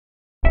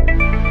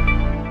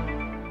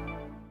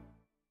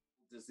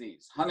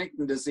disease.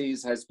 Huntington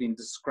disease has been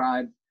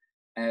described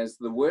as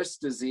the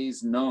worst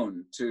disease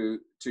known to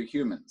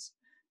humans.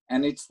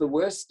 And it's the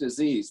worst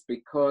disease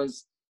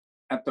because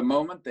at the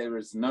moment there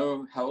is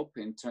no help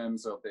in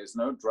terms of there's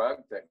no drug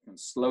that can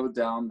slow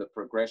down the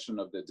progression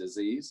of the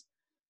disease.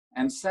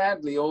 And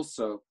sadly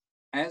also,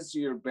 as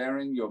you're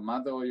bearing your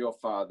mother or your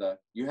father,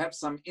 you have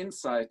some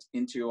insight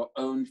into your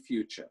own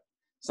future,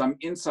 some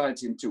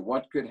insight into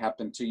what could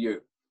happen to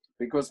you.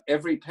 Because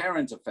every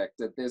parent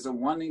affected, there's a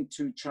 1 in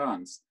 2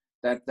 chance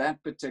that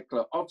that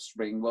particular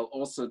offspring will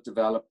also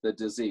develop the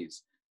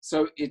disease.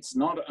 So it's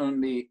not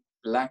only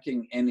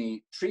lacking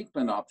any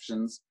treatment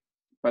options,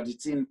 but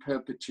it's in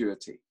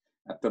perpetuity.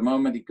 At the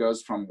moment, it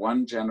goes from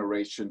one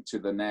generation to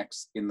the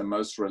next in the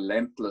most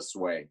relentless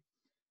way.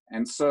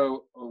 And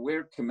so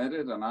we're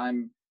committed,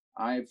 and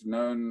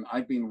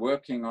I've been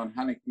working on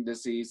Huntington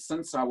disease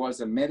since I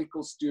was a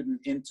medical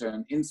student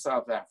intern in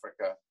South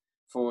Africa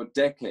for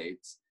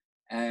decades,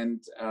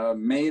 and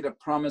made a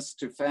promise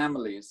to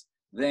families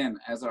then,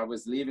 as I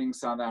was leaving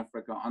South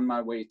Africa on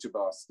my way to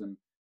Boston,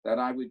 that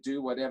I would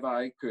do whatever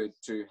I could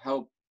to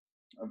help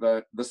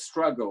the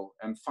struggle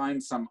and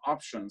find some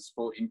options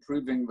for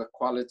improving the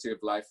quality of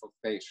life of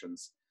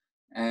patients.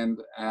 And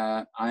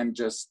I'm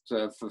just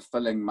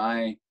fulfilling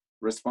my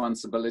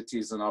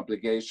responsibilities and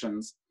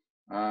obligations.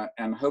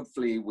 And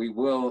hopefully we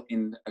will,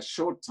 in a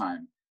short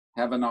time,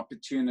 have an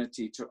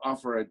opportunity to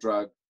offer a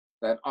drug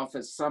that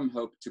offers some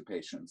hope to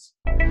patients.